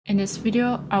In this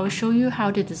video, I will show you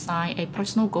how to design a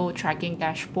personal goal tracking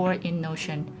dashboard in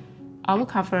Notion. I will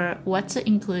cover what to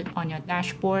include on your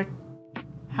dashboard,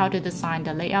 how to design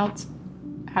the layout,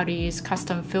 how to use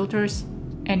custom filters,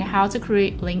 and how to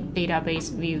create linked database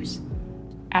views.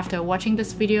 After watching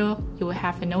this video, you will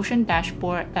have a Notion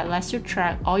dashboard that lets you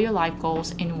track all your life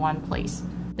goals in one place.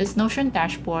 This Notion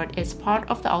dashboard is part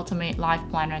of the Ultimate Life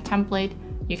Planner template.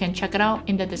 You can check it out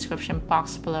in the description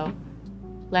box below.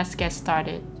 Let's get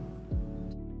started.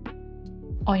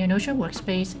 On your Notion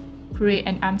workspace, create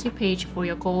an empty page for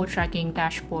your goal tracking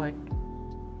dashboard.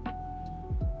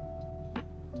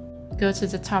 Go to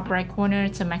the top right corner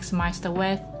to maximize the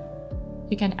width.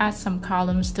 You can add some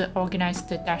columns to organize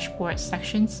the dashboard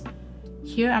sections.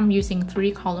 Here I'm using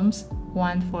 3 columns,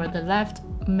 one for the left,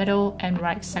 middle, and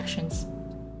right sections.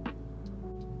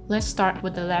 Let's start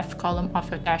with the left column of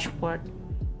your dashboard.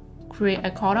 Create a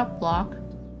call-out block,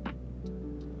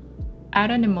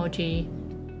 add an emoji,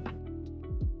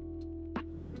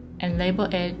 and label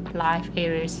it Life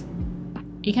Areas.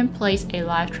 You can place a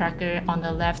life tracker on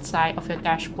the left side of your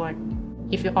dashboard.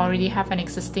 If you already have an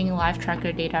existing life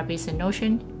tracker database in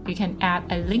Notion, you can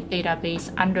add a linked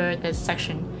database under this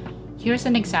section. Here's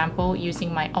an example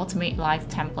using my Ultimate Life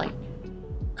template.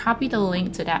 Copy the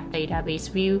link to that database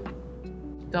view,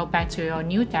 go back to your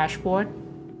new dashboard,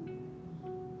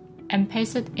 and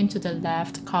paste it into the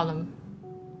left column.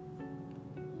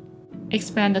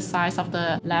 Expand the size of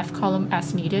the left column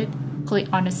as needed. Click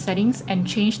on the settings and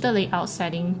change the layout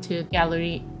setting to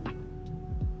gallery.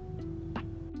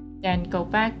 Then go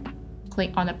back,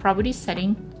 click on the property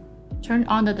setting, turn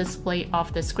on the display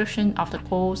of description of the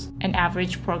goals and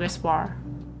average progress bar.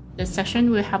 This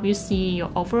section will help you see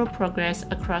your overall progress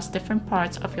across different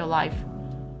parts of your life.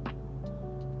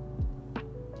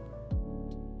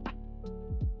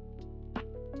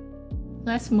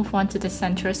 Let's move on to the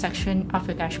center section of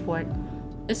your dashboard.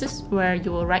 This is where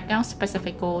you will write down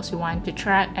specific goals you want to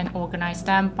track and organize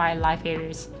them by life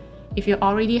areas. If you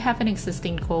already have an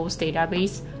existing goals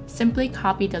database, simply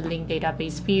copy the linked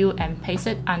database view and paste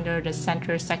it under the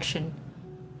center section.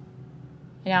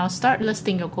 Now start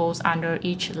listing your goals under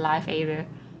each life area.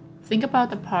 Think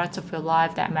about the parts of your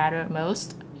life that matter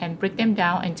most and break them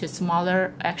down into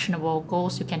smaller, actionable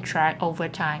goals you can track over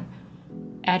time.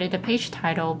 Edit the page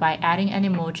title by adding an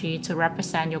emoji to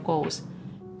represent your goals.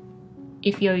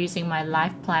 If you're using my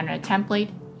Life Planner template,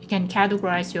 you can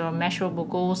categorize your measurable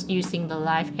goals using the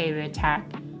Life Area tag.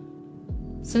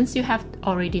 Since you have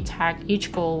already tagged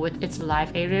each goal with its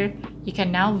life area, you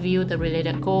can now view the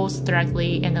related goals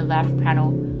directly in the left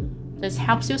panel. This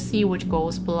helps you see which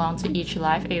goals belong to each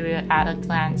life area at a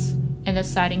glance. In the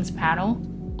Settings panel,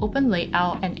 open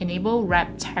Layout and enable Wrap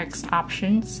Text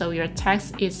option so your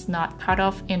text is not cut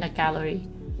off in the gallery.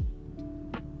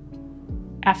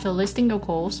 After listing your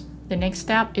goals, the next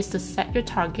step is to set your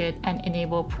target and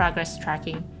enable progress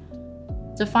tracking.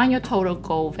 Define your total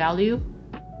goal value,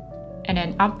 and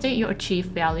then update your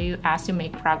achieved value as you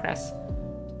make progress.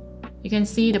 You can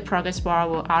see the progress bar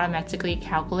will automatically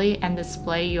calculate and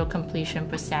display your completion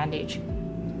percentage.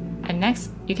 And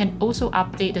next, you can also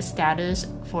update the status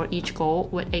for each goal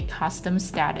with a custom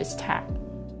status tag.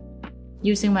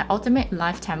 Using my Ultimate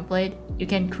Life template, you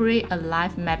can create a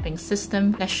life mapping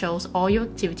system that shows all your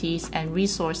activities and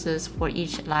resources for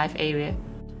each life area.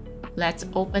 Let's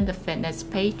open the fitness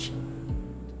page.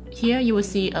 Here you will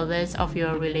see a list of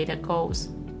your related goals.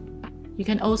 You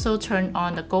can also turn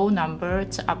on the goal number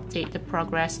to update the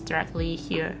progress directly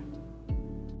here.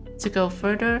 To go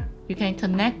further, you can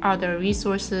connect other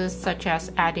resources such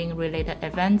as adding related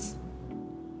events,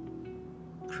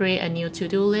 create a new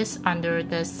to-do list under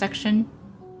this section,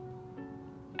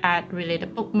 add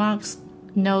related bookmarks,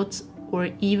 notes, or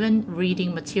even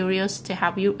reading materials to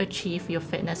help you achieve your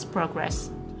fitness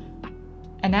progress.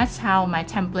 And that's how my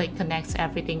template connects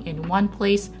everything in one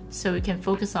place so you can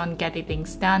focus on getting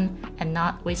things done and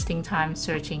not wasting time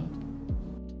searching.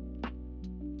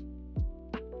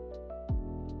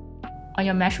 On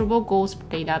your measurable goals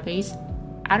database,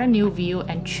 add a new view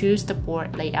and choose the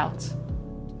board layout.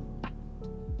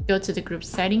 Go to the group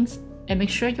settings and make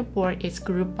sure your board is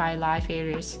grouped by life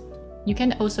areas. You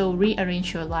can also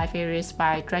rearrange your life areas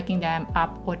by dragging them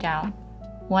up or down.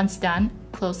 Once done,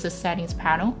 close the settings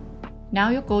panel. Now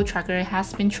your goal tracker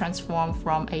has been transformed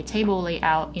from a table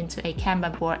layout into a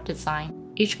Kanban board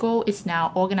design. Each goal is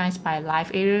now organized by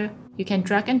life area. You can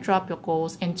drag and drop your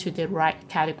goals into the right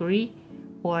category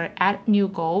or add new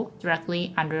goal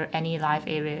directly under any life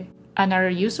area. Another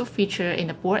useful feature in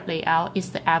the board layout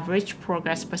is the average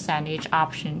progress percentage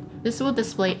option. This will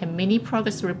display a mini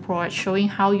progress report showing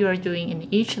how you are doing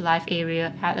in each life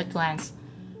area at a glance.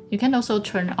 You can also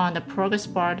turn on the progress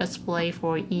bar display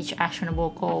for each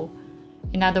actionable goal.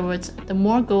 In other words, the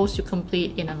more goals you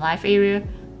complete in a life area,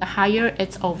 the higher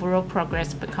its overall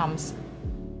progress becomes.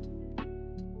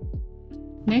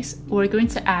 Next, we're going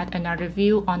to add another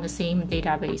view on the same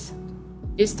database.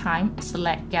 This time,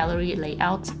 select Gallery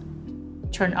Layout,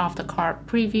 turn off the card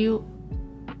preview,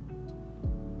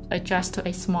 adjust to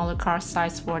a smaller card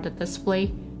size for the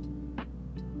display.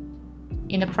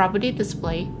 In the property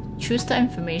display, choose the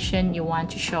information you want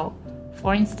to show.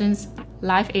 For instance,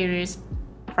 life areas,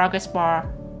 progress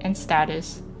bar, and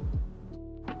status.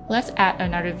 Let's add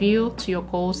another view to your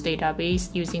goals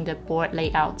database using the board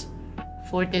layout.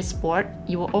 For this board,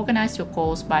 you will organize your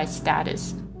goals by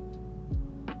status.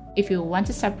 If you want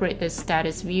to separate the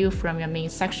status view from your main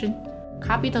section,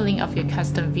 copy the link of your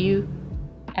custom view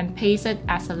and paste it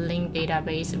as a linked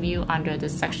database view under the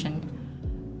section.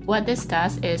 What this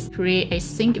does is create a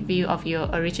sync view of your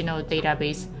original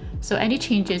database, so any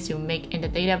changes you make in the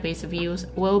database views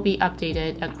will be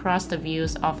updated across the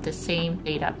views of the same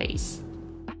database.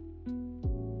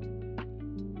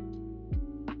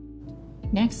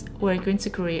 Next, we're going to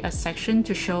create a section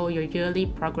to show your yearly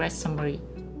progress summary.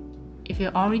 If you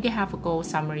already have a goal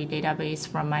summary database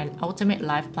from my Ultimate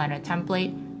Life Planner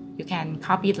template, you can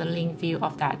copy the link view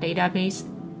of that database,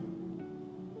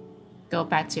 go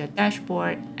back to your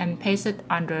dashboard, and paste it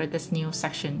under this new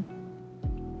section.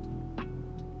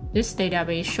 This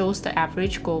database shows the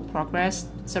average goal progress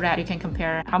so that you can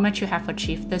compare how much you have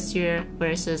achieved this year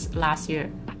versus last year.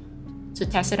 To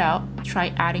test it out,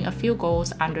 try adding a few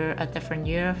goals under a different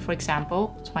year, for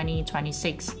example,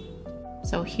 2026.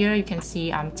 So here you can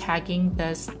see I'm tagging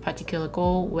this particular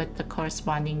goal with the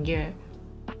corresponding year.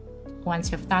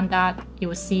 Once you've done that, you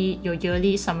will see your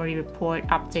yearly summary report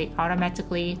update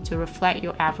automatically to reflect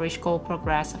your average goal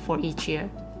progress for each year.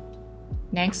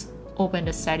 Next, open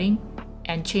the setting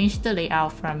and change the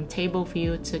layout from table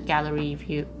view to gallery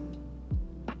view.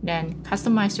 Then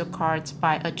customize your cards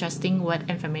by adjusting what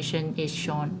information is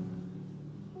shown.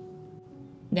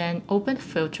 Then open the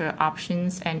filter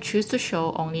options and choose to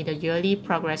show only the yearly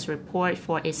progress report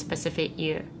for a specific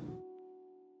year.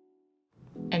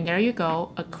 And there you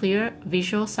go, a clear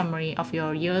visual summary of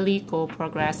your yearly goal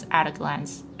progress at a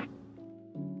glance.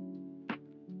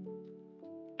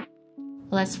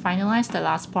 Let's finalize the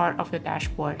last part of your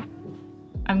dashboard.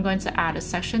 I'm going to add a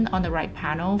section on the right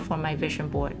panel for my vision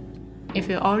board. If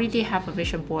you already have a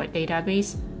vision board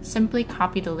database, simply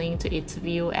copy the link to its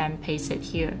view and paste it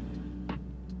here.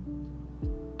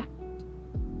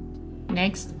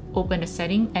 Next, open the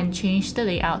setting and change the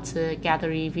layout to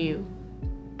gallery view.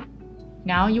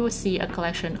 Now you will see a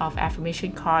collection of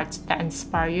affirmation cards that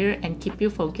inspire you and keep you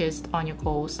focused on your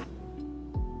goals.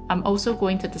 I'm also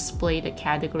going to display the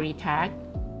category tag.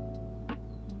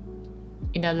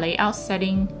 In the layout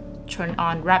setting, turn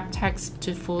on wrap text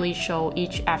to fully show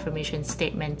each affirmation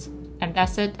statement. And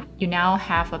that's it. You now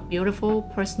have a beautiful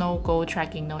personal goal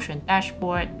tracking Notion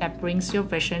dashboard that brings your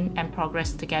vision and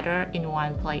progress together in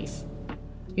one place.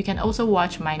 You can also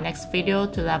watch my next video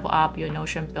to level up your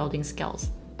Notion building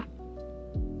skills.